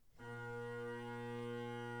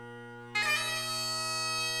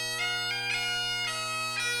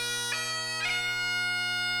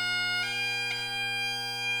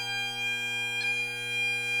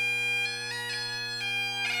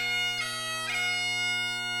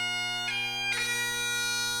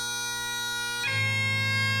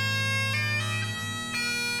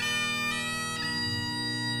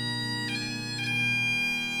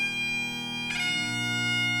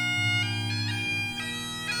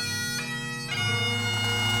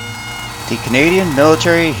the Canadian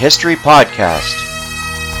Military History Podcast.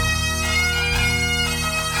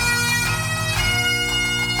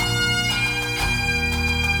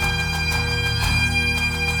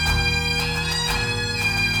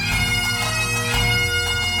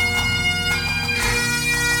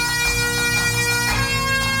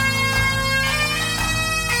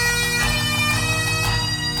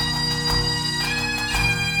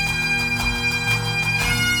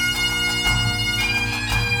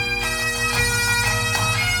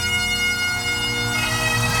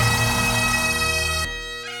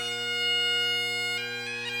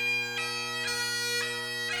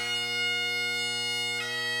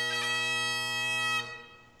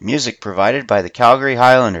 Music provided by the Calgary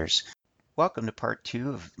Highlanders. Welcome to part 2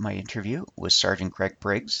 of my interview with Sergeant Greg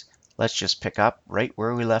Briggs. Let's just pick up right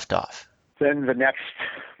where we left off. Then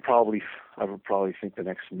I would probably think the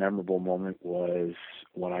next memorable moment was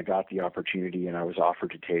when I got the opportunity and I was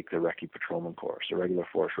offered to take the Recce Patrolman course, the Regular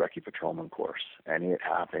Force Recce Patrolman course. And it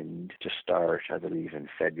happened to start, I believe, in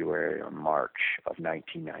February or March of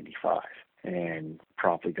 1995. And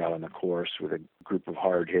promptly got on the course with a group of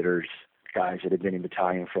hard hitters, guys that had been in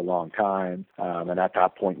battalion for a long time. And at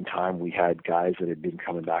that point in time, we had guys that had been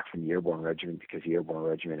coming back from the Airborne Regiment because the Airborne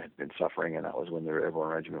Regiment had been suffering, and that was when the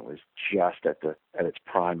Airborne Regiment was just at its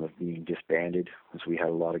prime of being disbanded. So we had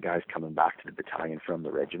a lot of guys coming back to the battalion from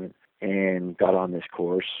the regiment and got on this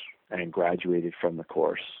course and graduated from the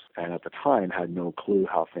course. And at the time, had no clue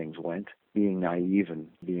how things went, being naive and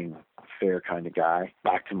being a fair kind of guy,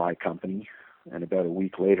 back to my company. And about a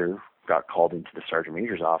week later, got called into the Sergeant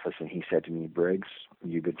Major's office, and he said to me, "Briggs,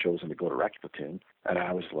 you've been chosen to go to Recce Platoon." And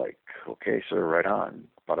I was like, "Okay, sir, right on.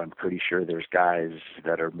 But I'm pretty sure there's guys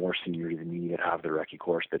that are more senior than me that have the Recce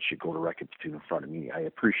course that should go to Recce Platoon in front of me. I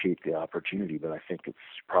appreciate the opportunity, but I think it's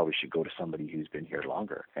probably should go to somebody who's been here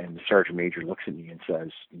longer." And the Sergeant Major looks at me and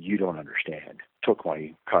says, "You don't understand." Took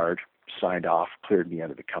my card, signed off, cleared me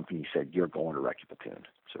out of the company, said, "You're going to Recce Platoon."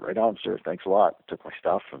 So right on, sir, thanks a lot. Took my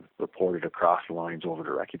stuff and reported across the lines over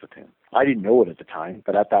to Recce Platoon. I didn't know it at the time,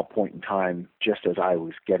 but at that point in time, just as I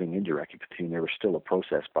was getting into Recce Platoon, there was still a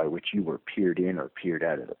process by which you were peered in or peered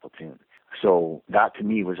out of the platoon. So that to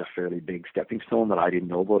me was a fairly big stepping stone that I didn't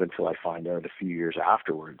know about until I find out a few years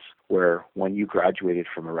afterwards, where when you graduated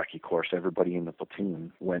from a Recce course, everybody in the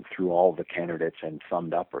platoon went through all the candidates and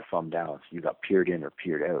thumbed up or thumbed down. So you got peered in or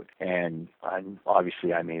peered out. And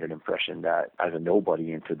obviously I made an impression that as a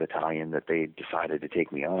nobody into the battalion that they decided to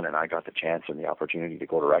take me on, and I got the chance and the opportunity to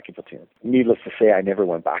go to Recce Platoon. Needless to say, I never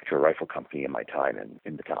went back to a rifle company in my time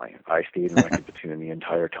in battalion. I stayed in Recce Platoon the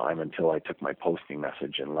entire time until I took my posting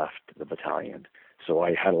message and left the battalion. So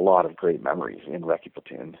I had a lot of great memories in Recce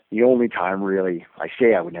Platoon. The only time really, I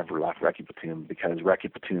say I would never left Recce Platoon because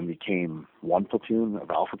Recce Platoon became one platoon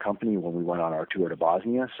of Alpha Company when we went on our tour to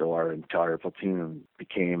Bosnia. So our entire platoon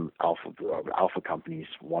became Alpha Company's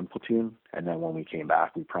one platoon. And then when we came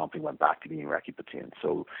back, we promptly went back to being Recce Platoon.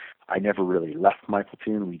 So I never really left my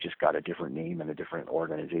platoon. We just got a different name and a different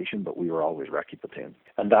organization, but we were always Recce Platoon.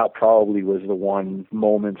 And that probably was the one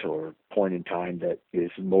moment or point in time that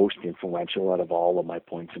is most influential out of all of my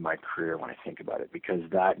points in my career when I think about it, because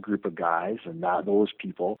that group of guys and those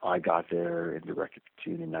people, I got there in the Recce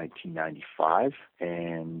Platoon in 1995,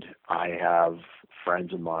 and I have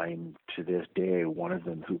friends of mine to this day, one of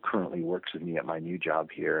them who currently works with me at my new job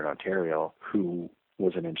here in Ontario, who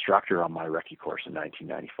was an instructor on my Recce course in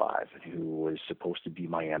 1995 and who was supposed to be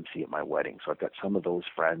my MC at my wedding. So I've got some of those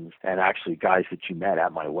friends and actually guys that you met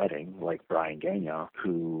at my wedding, like Brian Gagnon,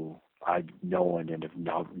 who I've known and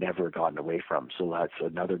have never gotten away from. So that's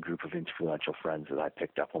another group of influential friends that I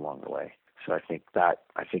picked up along the way. So I think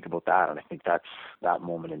about that, and I think that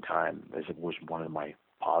moment in time was one of my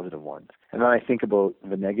positive ones. And then I think about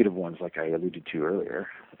the negative ones like I alluded to earlier.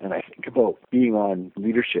 And I think about being on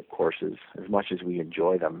leadership courses as much as we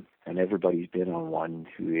enjoy them. And everybody's been on one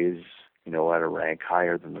who is, at a rank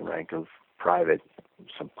higher than the rank of private,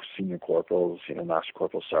 some senior corporals, master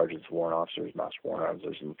corporals, sergeants, warrant officers, master warrant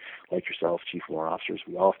officers, and like yourself, chief warrant officers.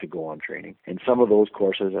 We all have to go on training. And some of those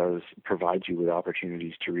courses provide you with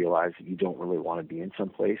opportunities to realize that you don't really want to be in some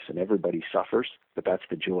place, and everybody suffers, but that's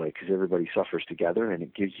the joy, because everybody suffers together, and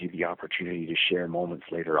it gives you the opportunity to share moments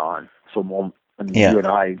later on. You and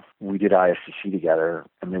I, we did ISCC together,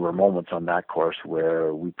 and there were moments on that course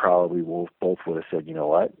where we probably both would have said, "You know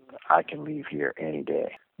what, I can leave here any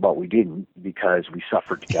day." But we didn't, because we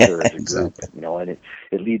suffered together as a group, and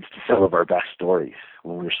it leads to some of our best stories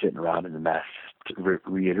when we were sitting around in the mess,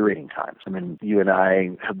 reiterating times. I mean, you and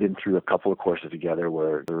I have been through a couple of courses together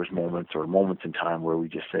where there was moments in time where we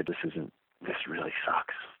just said, this really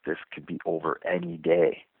sucks. This could be over any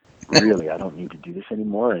day. really, I don't need to do this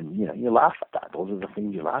anymore. And, you laugh at that. Those are the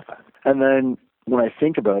things you laugh at. And then when I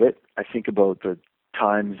think about it, I think about the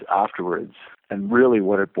times afterwards. And really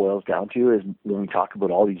what it boils down to is when we talk about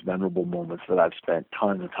all these memorable moments that I've spent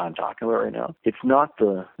tons of time talking about right now, it's not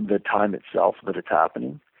the time itself that it's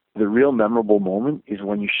happening. The real memorable moment is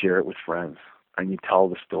when you share it with friends and you tell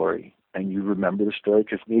the story and you remember the story,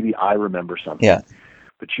 because maybe I remember something. Yeah.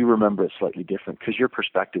 But you remember it slightly different because your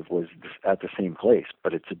perspective was at the same place,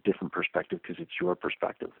 but it's a different perspective because it's your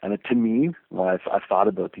perspective. And to me, when I've thought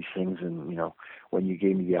about these things, and when you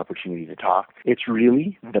gave me the opportunity to talk, it's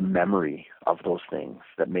really the memory of those things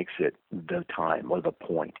that makes it the time or the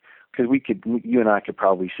point. Because you and I could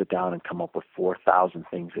probably sit down and come up with 4,000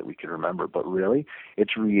 things that we could remember, but really,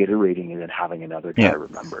 it's reiterating it and having another guy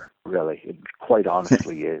remember. Really, it quite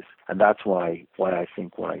honestly is, and that's why I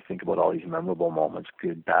think when I think about all these memorable moments,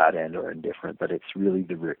 good, bad, and or indifferent, that it's really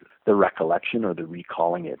the recollection or the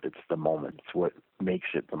recalling it that's the moment. It's what makes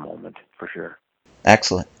it the moment for sure.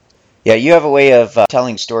 Excellent. Yeah, you have a way of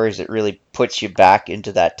telling stories that really puts you back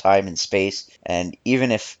into that time and space. And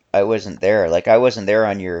even if I wasn't there, like I wasn't there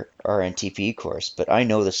on your RNTP course, but I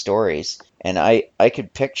know the stories. And I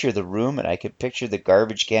could picture the room, and I could picture the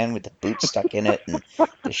garbage can with the boot stuck in it, and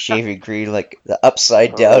the shaving cream, like the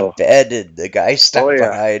upside down bed, and the guy stuck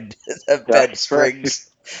behind the bed springs.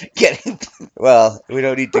 Well, we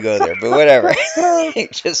don't need to go there, but whatever.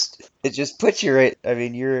 it just puts you right. I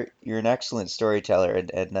mean, you're an excellent storyteller,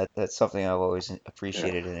 and that's something I've always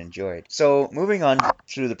appreciated and enjoyed. So moving on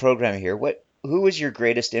through the program here, who was your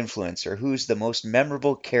greatest influence, or who's the most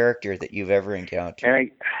memorable character that you've ever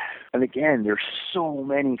encountered? And again, there's so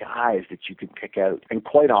many guys that you could pick out. And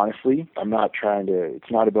quite honestly,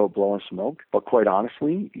 it's not about blowing smoke, but quite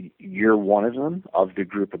honestly, you're one of them, of the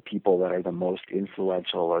group of people that are the most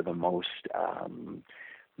influential or the most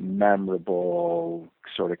memorable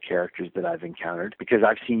sort of characters that I've encountered, because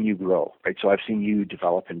I've seen you grow, right? So I've seen you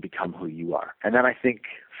develop and become who you are. And then I think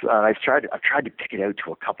I've tried to pick it out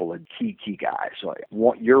to a couple of key guys. So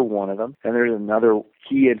you're one of them. And there's another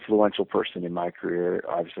key influential person in my career,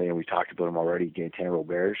 obviously, and we talked about him already, Gaetan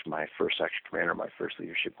Roberge, my first section commander, my first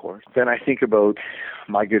leadership course. Then I think about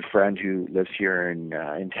my good friend who lives here in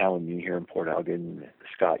town with me here in Port Elgin,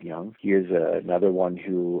 Scott Young. He is another one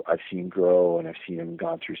who I've seen grow, and I've seen him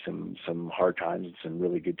gone through some hard times and some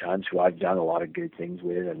really good times, who I've done a lot of good things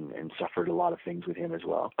with and suffered a lot of things with him as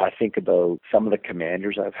well. I think about some of the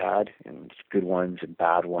commanders I've had, and good ones and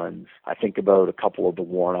bad ones. I think about a couple of the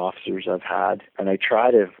warrant officers I've had, and I try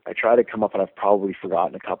to come up, and I've probably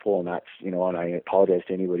forgotten a couple, and that's, and I apologize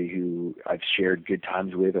to anybody who I've shared good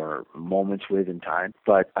times with or moments with in time.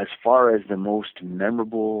 But as far as the most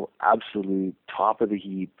memorable, absolute top of the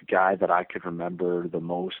heap guy that I could remember the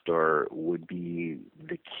most, or would be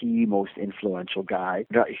the key most influential guy,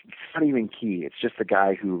 it's not even key, it's just the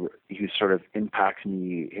guy who sort of impacts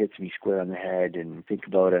me, hits me square on the head, and think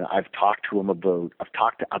about it. And I've talked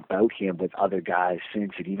about him with other guys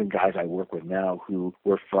since, and even guys I work with now who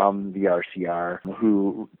were from the RCR,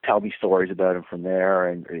 who tell me stories about him from there,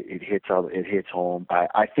 and it hits home.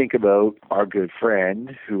 I think about our good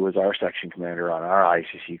friend who was our section commander on our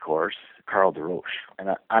ICC course, Carl DeRoche,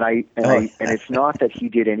 and it's not that he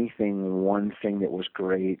did one thing that was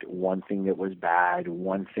great, one thing that was bad,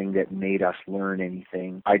 one thing that made us learn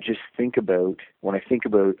anything. I just think about, when I think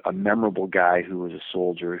about a memorable guy who was a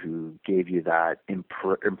soldier who gave you that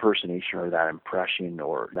impersonation or that impression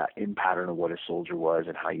or that pattern of what a soldier was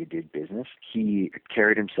and how you did business. He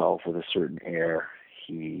carried himself with a certain air.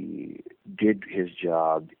 He did his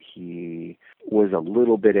job. He was a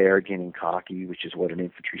little bit arrogant and cocky, which is what an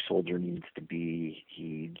infantry soldier needs to be.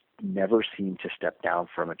 He never seemed to step down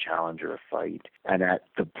from a challenge or a fight. And at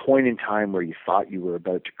the point in time where you thought you were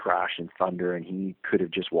about to crash in thunder and he could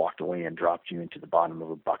have just walked away and dropped you into the bottom of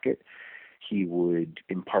a bucket, he would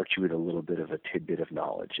impart you with a little bit of a tidbit of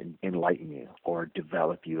knowledge and enlighten you or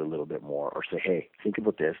develop you a little bit more, or say, hey, think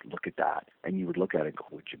about this, look at that. And you would look at it and go,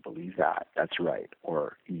 would you believe that? That's right.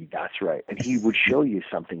 Or that's right. And he would show you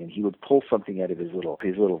something, and he would pull something out of his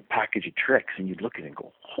little package of tricks, and you'd look at it and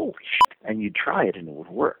go, holy shit. And you'd try it and it would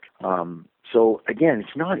work. So again,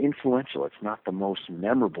 it's not influential. It's not the most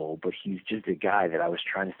memorable, but he's just a guy that I was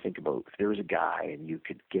trying to think about. If there was a guy and you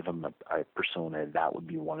could give him a persona, that would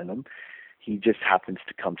be one of them. He just happens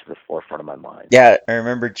to come to the forefront of my mind. Yeah, I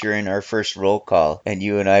remember during our first roll call, and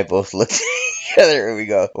you and I both looked at each other and we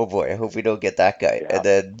go, oh boy, I hope we don't get that guy. Yeah, and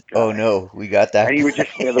then, oh no, we got that and he guy. would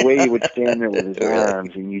just, the way he would stand there with his Really?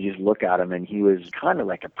 arms, and you just look at him, and he was kind of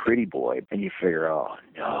like a pretty boy, and you figure, oh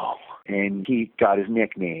no. and he got his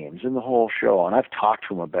nicknames and the whole show. And I've talked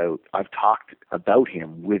about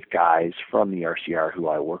him with guys from the RCR who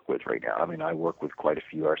I work with right now. I mean, I work with quite a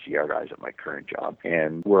few RCR guys at my current job,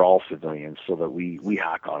 and we're all civilians, so that we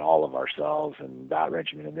hack on all of ourselves and that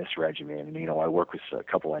regiment and this regiment. And, you know, I work with a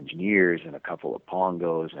couple engineers and a couple of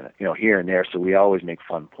pongos and, you know, here and there. So we always make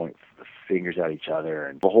fun point fingers at each other,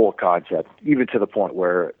 and the whole concept, even to the point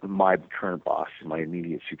where my current boss, my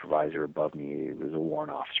immediate supervisor above me, was a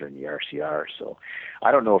warrant officer in the RCR. So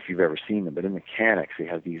I don't know if you've ever seen them, but in mechanics they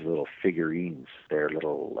have these little figurines. They're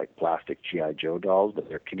little like plastic G.I. Joe dolls, but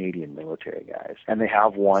they're Canadian military guys. And they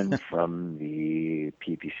have one from the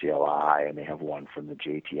PPCLI, and they have one from the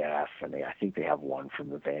JTF, and I think they have one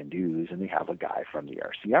from the Van Dews, and they have a guy from the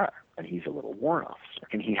RCR. And he's a little warrant officer,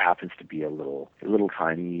 and he happens to be a little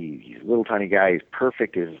tiny guy. He's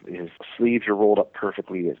perfect. His sleeves are rolled up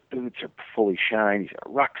perfectly. His boots are fully shined. He's got a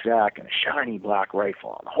rucksack and a shiny black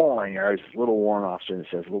rifle on the whole 9 yards. This little warrant officer that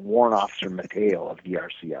says Warrant Officer Mateo of the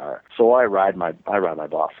RCR. So I ride my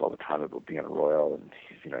boss all the time about being a royal, and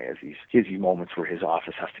he has these moments where his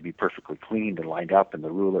office has to be perfectly cleaned and lined up, and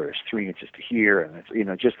the ruler is 3 inches to here, and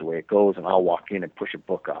it's just the way it goes. And I'll walk in and push a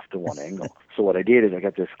book off to one angle. So what I did is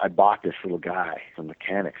I bought this little guy from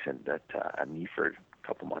mechanics at Meaford a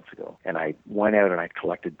couple months ago, and I went out and I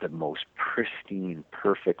collected the most pristine,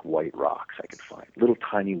 perfect white rocks I could find, little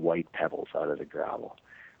tiny white pebbles out of the gravel.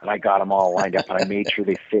 And I got them all lined up, and I made sure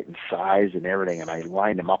they fit in size and everything, and I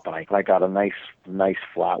lined them up, and I got a nice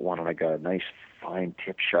flat one, and I got a nice fine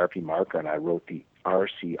tip Sharpie marker, and I wrote the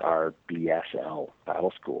RCR BSL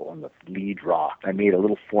Battle School on the lead rock. I made a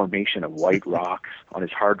little formation of white rocks on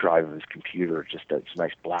his hard drive of his computer, just a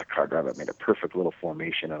nice black hard drive. I made a perfect little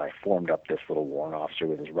formation, and I formed up this little warrant officer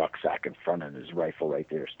with his rucksack in front and his rifle right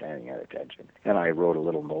there standing at attention. And I wrote a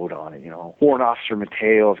little note on it, Warrant Officer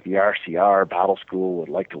Mateo of the RCR Battle School would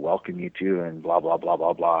like to welcome you to, and blah, blah, blah,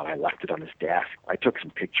 blah, blah. And I left it on his desk. I took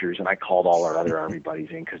some pictures, and I called all our other Army buddies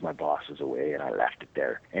in because my boss was away, and I left it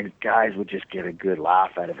there. And guys would just get a good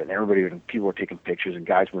laugh out of it. And people were taking pictures, and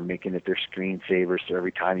guys were making it their screensavers. So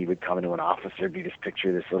every time he would come into an office, there'd be this picture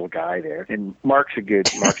of this little guy there. And Mark's a good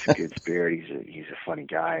spirit. He's a funny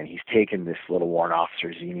guy, and he's taken this little warrant officer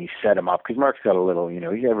and he set him up because Mark's got a little,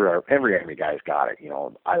 every Army guy's got it.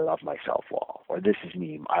 I love myself wall, or this is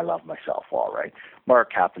me. I love myself wall, right?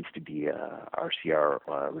 Mark happens to be a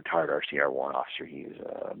retired RCR warrant officer. He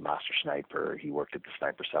was a master sniper. He worked at the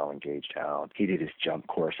sniper cell in Gagetown. He did his jump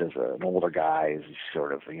course as an older guy, as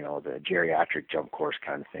sort of, the geriatric jump course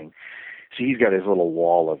kind of thing. So he's got his little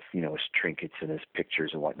wall of, his trinkets and his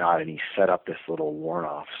pictures and whatnot, and he set up this little warrant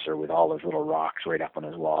officer with all his little rocks right up on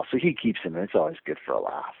his wall. So he keeps him, and it's always good for a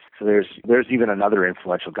laugh. So there's even another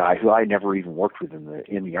influential guy who I never even worked with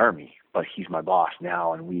in the Army, but he's my boss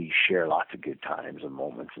now, and we share lots of good times and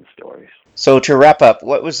moments and stories. So to wrap up,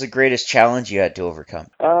 what was the greatest challenge you had to overcome?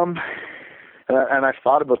 And I've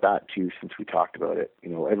thought about that too since we talked about it.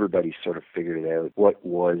 Everybody sort of figured it out. What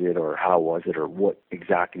was it, or how was it, or what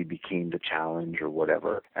exactly became the challenge, or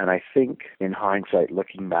whatever. And I think in hindsight,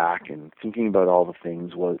 looking back and thinking about all the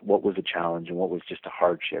things, what was a challenge and what was just a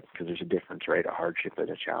hardship, because there's a difference, right? A hardship and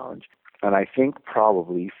a challenge. And I think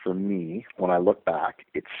probably for me, when I look back,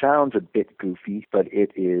 it sounds a bit goofy, but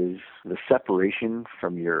it is the separation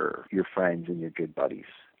from your friends and your good buddies.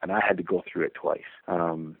 And I had to go through it twice,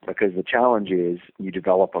 because the challenge is you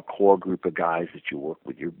develop a core group of guys that you work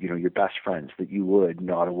with, your best friends that you would,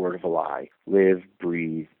 not a word of a lie, live,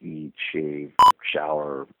 breathe, eat, shave,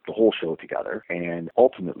 shower, the whole show together. And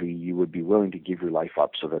ultimately, you would be willing to give your life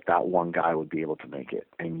up so that one guy would be able to make it.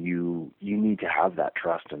 And you need to have that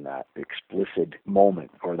trust and that explicit moment,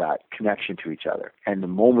 or that connection to each other. And the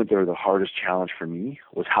moment or the hardest challenge for me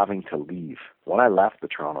was having to leave. When I left the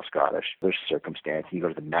Toronto Scottish, there's circumstance. You go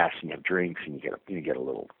to the mess and you have drinks and you get a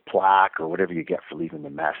little plaque or whatever you get for leaving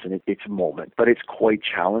the mess, and it's a moment. But it's quite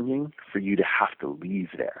challenging for you to have to leave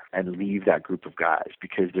there and leave that group of guys,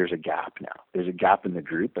 because there's a gap now. There's a gap in the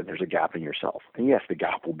group, and there's a gap in yourself. And yes, the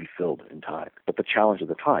gap will be filled in time. But the challenge of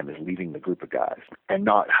the time is leaving the group of guys and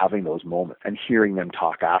not having those moments and hearing them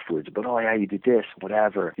talk afterwards about, oh yeah, you did this,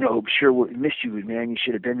 whatever. Sure, we missed you, man. You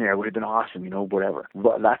should have been there. It would have been awesome, whatever.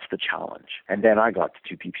 But that's the challenge. And then I got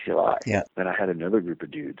to 2 PPCLI. Yeah. Then I had another group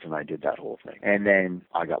of dudes, and I did that whole thing. And then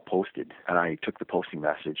I got posted, and I took the posting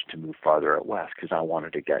message to move farther out west because I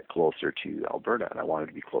wanted to get closer to Alberta, and I wanted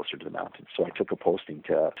to be closer to the mountains. So I took a posting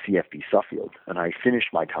to CFB Suffield, and I finished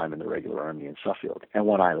my time in the regular Army in Suffield. And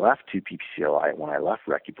when I left 2 PPCLI, when I left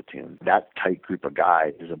Recce Platoon, that tight group of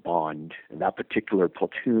guys is a bond, and that particular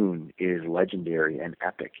platoon is legendary and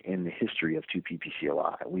epic in the history of 2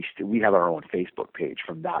 PPCLI. We have our own Facebook page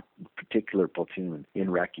from that particular particular platoon in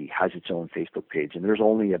Recce has its own Facebook page, and there's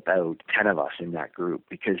only about 10 of us in that group,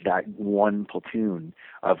 because that one platoon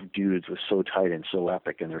of dudes was so tight and so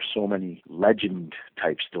epic, and there's so many legend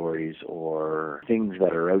type stories or things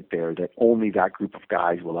that are out there that only that group of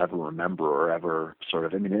guys will ever remember or ever sort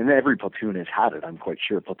of, I mean, and every platoon has had it. I'm quite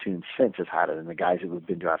sure platoons since have had it, and the guys who have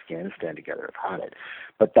been to Afghanistan together have had it.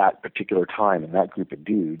 But that particular time and that group of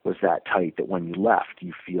dudes was that tight that when you left,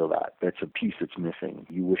 you feel that. That's a piece that's missing.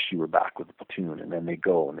 You wish you were back with the platoon, and then they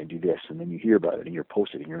go and they do this, and then you hear about it and you're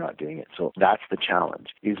posted and you're not doing it. So that's the challenge,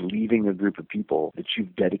 is leaving a group of people that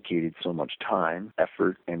you've dedicated so much time,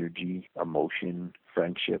 effort, energy, emotion,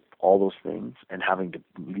 friendship, all those things, and having to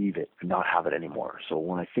leave it and not have it anymore. So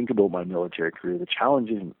when I think about my military career, the challenge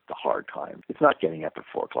isn't the hard time. It's not getting up at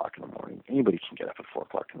 4 o'clock in the morning. Anybody can get up at 4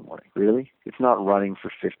 o'clock in the morning. Really? It's not running for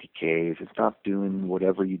 50 Ks. It's not doing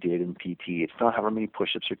whatever you did in PT. It's not however many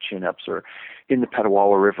push-ups or chin-ups or in the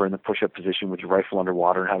Petawawa River in the push-up position with your rifle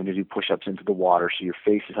underwater and having to do push-ups into the water so your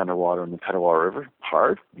face is underwater in the Petawawa River.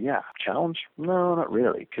 Hard? Yeah. Challenge? No, not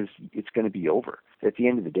really, because it's going to be over. At the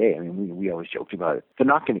end of the day, I mean, we always joked about it. They're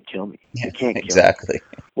not going to kill me. They can't kill exactly.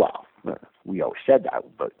 me. Well, we always said that,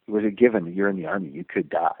 but it was a given. You're in the Army, you could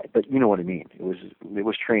die. But you know what I mean. It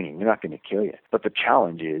was training. They're not going to kill you. But the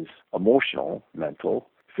challenge is emotional, mental,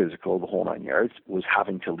 physical, the whole 9 yards, was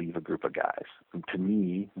having to leave a group of guys. And to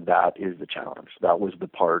me, that is the challenge. That was the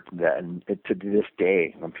part that, and to this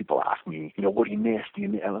day, when people ask me, what do you miss?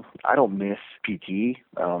 I don't miss PT.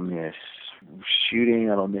 I don't miss shooting.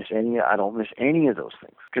 I don't miss any of those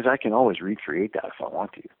things, because I can always recreate that if I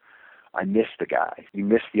want to. I miss the guys. You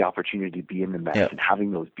miss the opportunity to be in the mess and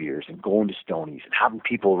having those beers and going to Stoney's and having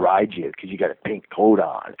people ride you because you got a pink coat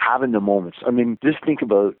on, having the moments. I mean, just think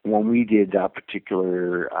about when we did that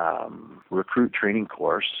particular recruit training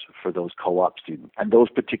course for those co-op students, and those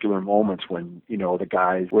particular moments when, the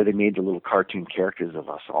guys, where they made the little cartoon characters of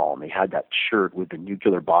us all, and they had that shirt with the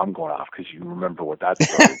nuclear bomb going off, because you remember what that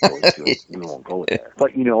story goes to. We won't go there.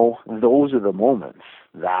 But, those are the moments.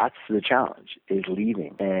 That's the challenge, is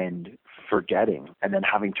leaving and forgetting and then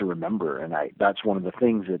having to remember. And that's one of the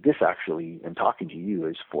things that this actually, in talking to you,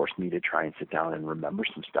 has forced me to try and sit down and remember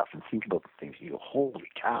some stuff and think about the things. You go, holy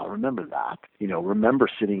cow, remember that. Remember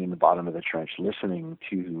sitting in the bottom of the trench listening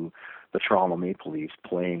to the Toronto Maple Leafs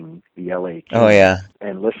playing the LA Kings,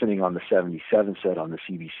 and listening on the 77 set on the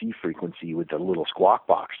CBC frequency with the little squawk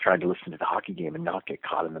box, trying to listen to the hockey game and not get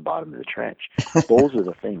caught in the bottom of the trench. Those are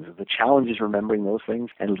the things. The challenge is remembering those things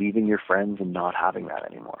and leaving your friends and not having that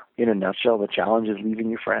anymore. In a nutshell, the challenge is leaving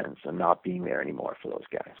your friends and not being there anymore for those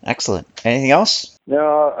guys. Excellent. Anything else?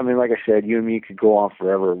 No, I mean, like I said, you and me could go on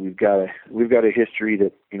forever. We've got a history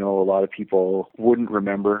that, a lot of people couldn't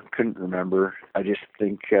remember. I just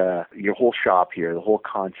think your whole shop here, the whole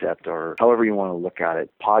concept, or however you want to look at it,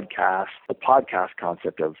 the podcast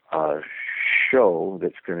concept of a show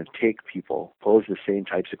that's going to take people, pose the same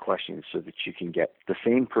types of questions so that you can get the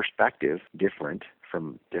same perspective, different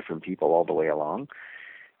from different people all the way along,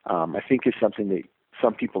 I think is something that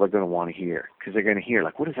some people are going to want to hear, because they're going to hear,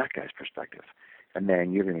 like, what is that guy's perspective? And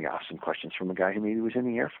then you're going to ask some questions from a guy who maybe was in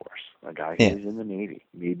the Air Force, a guy who was in the Navy,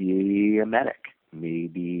 maybe a medic,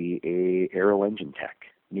 maybe a aero engine tech.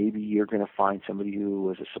 Maybe you're going to find somebody who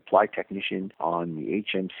was a supply technician on the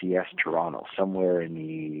HMCS Toronto, somewhere in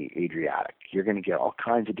the Adriatic. You're going to get all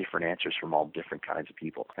kinds of different answers from all different kinds of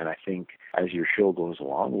people. And I think as your show goes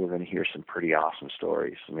along, we're going to hear some pretty awesome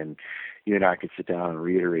stories. I mean, you and I could sit down and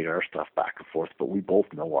reiterate our stuff back and forth, but we both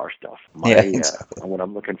know our stuff. What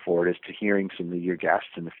I'm looking forward is to hearing some of your guests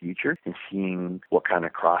in the future and seeing what kind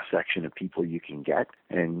of cross-section of people you can get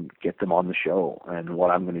and get them on the show. And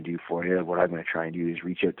what I'm going to do for you, what I'm going to try and do is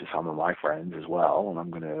reach out to some of my friends as well, and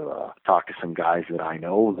I'm going to talk to some guys that I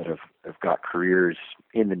know that have got careers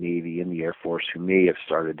in the Navy, in the Air Force, who may have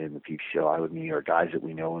started in the PPCLI with me, or guys that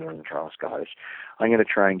we know that are in the Toronto Scottish. I'm going to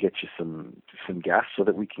try and get you some guests so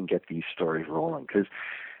that we can get these stories rolling, because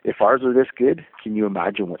if ours are this good, can you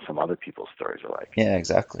imagine what some other people's stories are like? Yeah,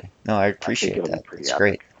 exactly. No, I appreciate that. It's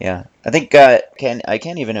great. Yeah. I think I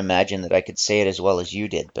can't even imagine that I could say it as well as you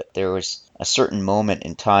did, but there was a certain moment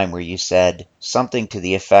in time where you said something to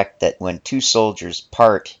the effect that when two soldiers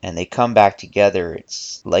part and they come back together,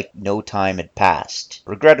 it's like no time had passed.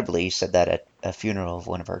 Regrettably, you said that at a funeral of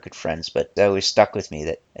one of our good friends, but that always stuck with me,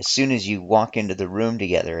 that as soon as you walk into the room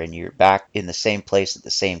together and you're back in the same place at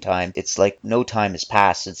the same time, it's like no time has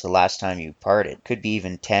passed since the last time you parted. Could be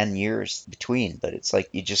even 10 years between, but it's like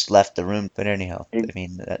you just left the room. But anyhow, I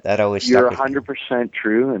mean, that always stuck with me. You're 100%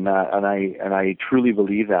 true, and I truly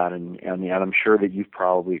believe that, and and I'm sure that you've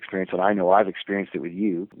probably experienced it. I know I've experienced it with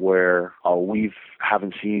you, where we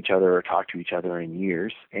haven't seen each other or talked to each other in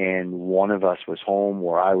years, and one of us was home,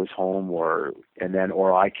 or I was home, or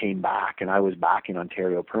I came back and I was back in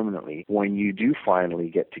Ontario permanently. When you do finally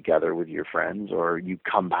get together with your friends, or you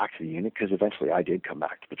come back to the unit, because eventually I did come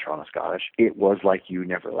back to the Toronto Scottish, it was like you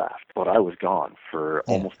never left. But I was gone for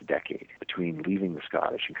almost a decade. Between leaving the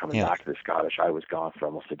Scottish and coming back to the Scottish, I was gone for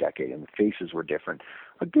almost a decade, and the faces were different.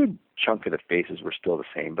 A good chunk of the faces were still the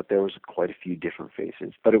same, but there was quite a few different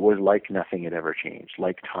faces. But it was like nothing had ever changed,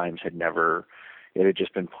 like times had never, it had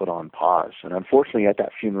just been put on pause. And unfortunately, at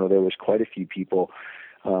that funeral, there was quite a few people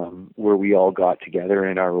where we all got together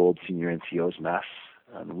in our old senior NCO's mess.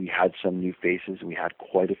 We had some new faces, and we had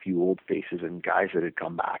quite a few old faces and guys that had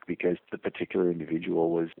come back because the particular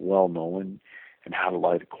individual was well known and had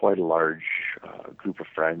quite a large group of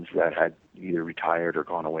friends that had either retired or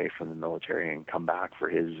gone away from the military and come back for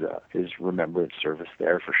his remembrance service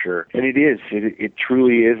there, for sure. And it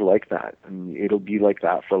truly is like that, and it'll be like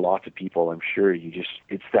that for lots of people, I'm sure.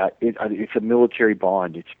 It's a military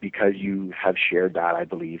bond. It's because you have shared that, I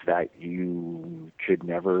believe, that you could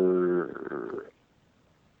never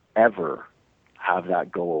ever have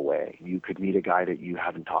that go away. You could meet a guy that you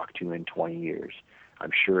haven't talked to in 20 years.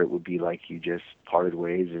 I'm sure it would be like you just parted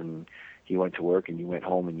ways and he went to work and you went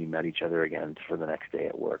home and you met each other again for the next day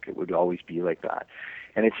at work. It would always be like that.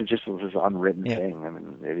 And it's just this unwritten thing. I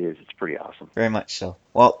mean, it is. It's pretty awesome. Very much so.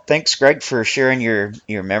 Well, thanks, Greg, for sharing your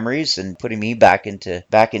memories and putting me back in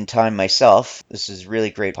time myself. This is a really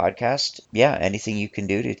great podcast. Yeah, anything you can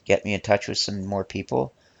do to get me in touch with some more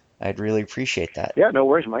people, I'd really appreciate that. Yeah, no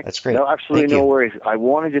worries, Mike. That's great. No, absolutely no worries. I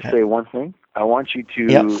want to just say one thing. I want you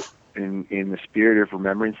to, in the spirit of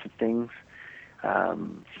remembrance of things,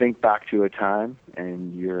 think back to a time,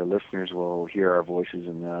 and your listeners will hear our voices.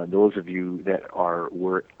 And those of you that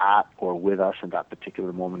were at or with us at that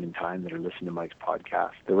particular moment in time that are listening to Mike's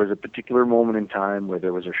podcast, there was a particular moment in time where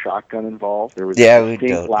there was a shotgun involved. There was a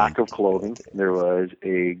distinct lack of clothing. There was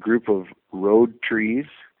a group of road trees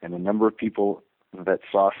and a number of people that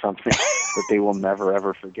saw something that they will never,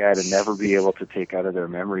 ever forget and never be able to take out of their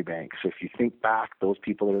memory bank. So if you think back, those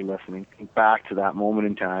people that are listening, think back to that moment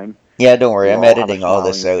in time. Yeah, don't worry. I'm editing all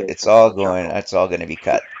this out. It's all going to be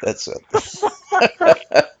cut. That's it.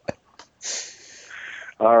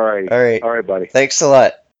 All right, buddy. Thanks a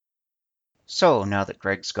lot. So now that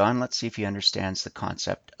Greg's gone, let's see if he understands the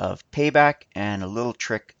concept of payback and a little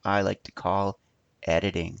trick I like to call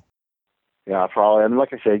editing. Yeah, probably. I mean,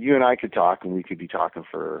 like I said, you and I could talk, and we could be talking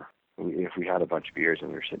if we had a bunch of beers and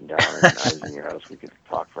we were sitting down and I was in your house, we could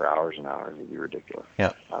talk for hours and hours. It'd be ridiculous.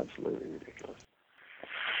 Yeah. Absolutely ridiculous.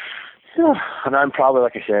 Yeah. And I'm probably,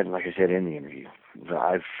 like I said in the interview,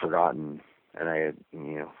 I've forgotten, and I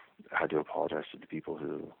had to apologize to the people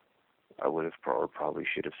who I would have probably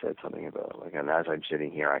should have said something about. Like, and as I'm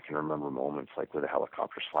sitting here, I can remember moments like with the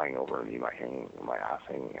helicopters flying over me, my ass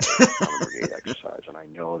hanging on a brigade exercise, and I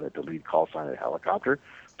know that the lead call sign of the helicopter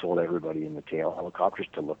told everybody in the tail helicopters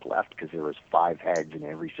to look left because there was 5 heads in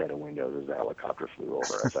every set of windows as the helicopter flew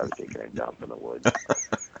over as I was taking a dump in the woods.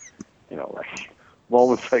 Like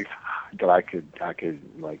moments like that I could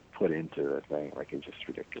like put into the thing. Like, it's just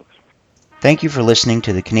ridiculous. Thank you for listening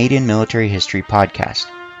to the Canadian Military History Podcast.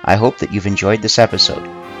 I hope that you've enjoyed this episode.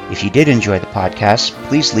 If you did enjoy the podcast,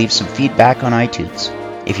 please leave some feedback on iTunes.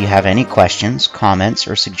 If you have any questions, comments,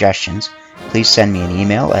 or suggestions, please send me an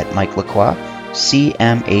email at mikelacroix,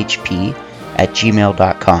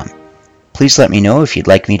 cmhp@gmail.com. Please let me know if you'd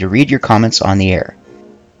like me to read your comments on the air.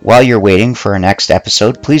 While you're waiting for our next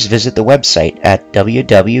episode, please visit the website at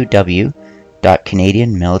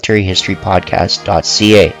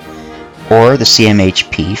www.canadianmilitaryhistorypodcast.ca or the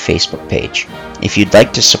CMHP Facebook page. If you'd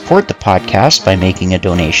like to support the podcast by making a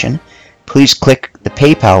donation, please click the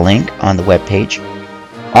PayPal link on the webpage.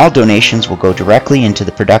 All donations will go directly into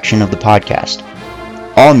the production of the podcast.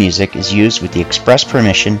 All music is used with the express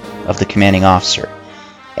permission of the commanding officer.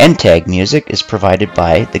 End tag music is provided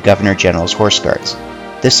by the Governor General's Horse Guards.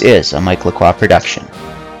 This is a Mike Lacroix production.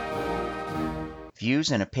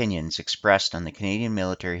 Views and opinions expressed on the Canadian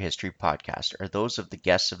Military History Podcast are those of the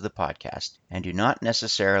guests of the podcast and do not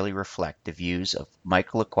necessarily reflect the views of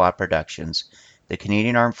Mike Lacroix Productions, the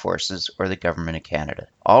Canadian Armed Forces, or the Government of Canada.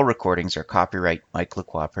 All recordings are copyright Mike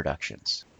Lacroix Productions.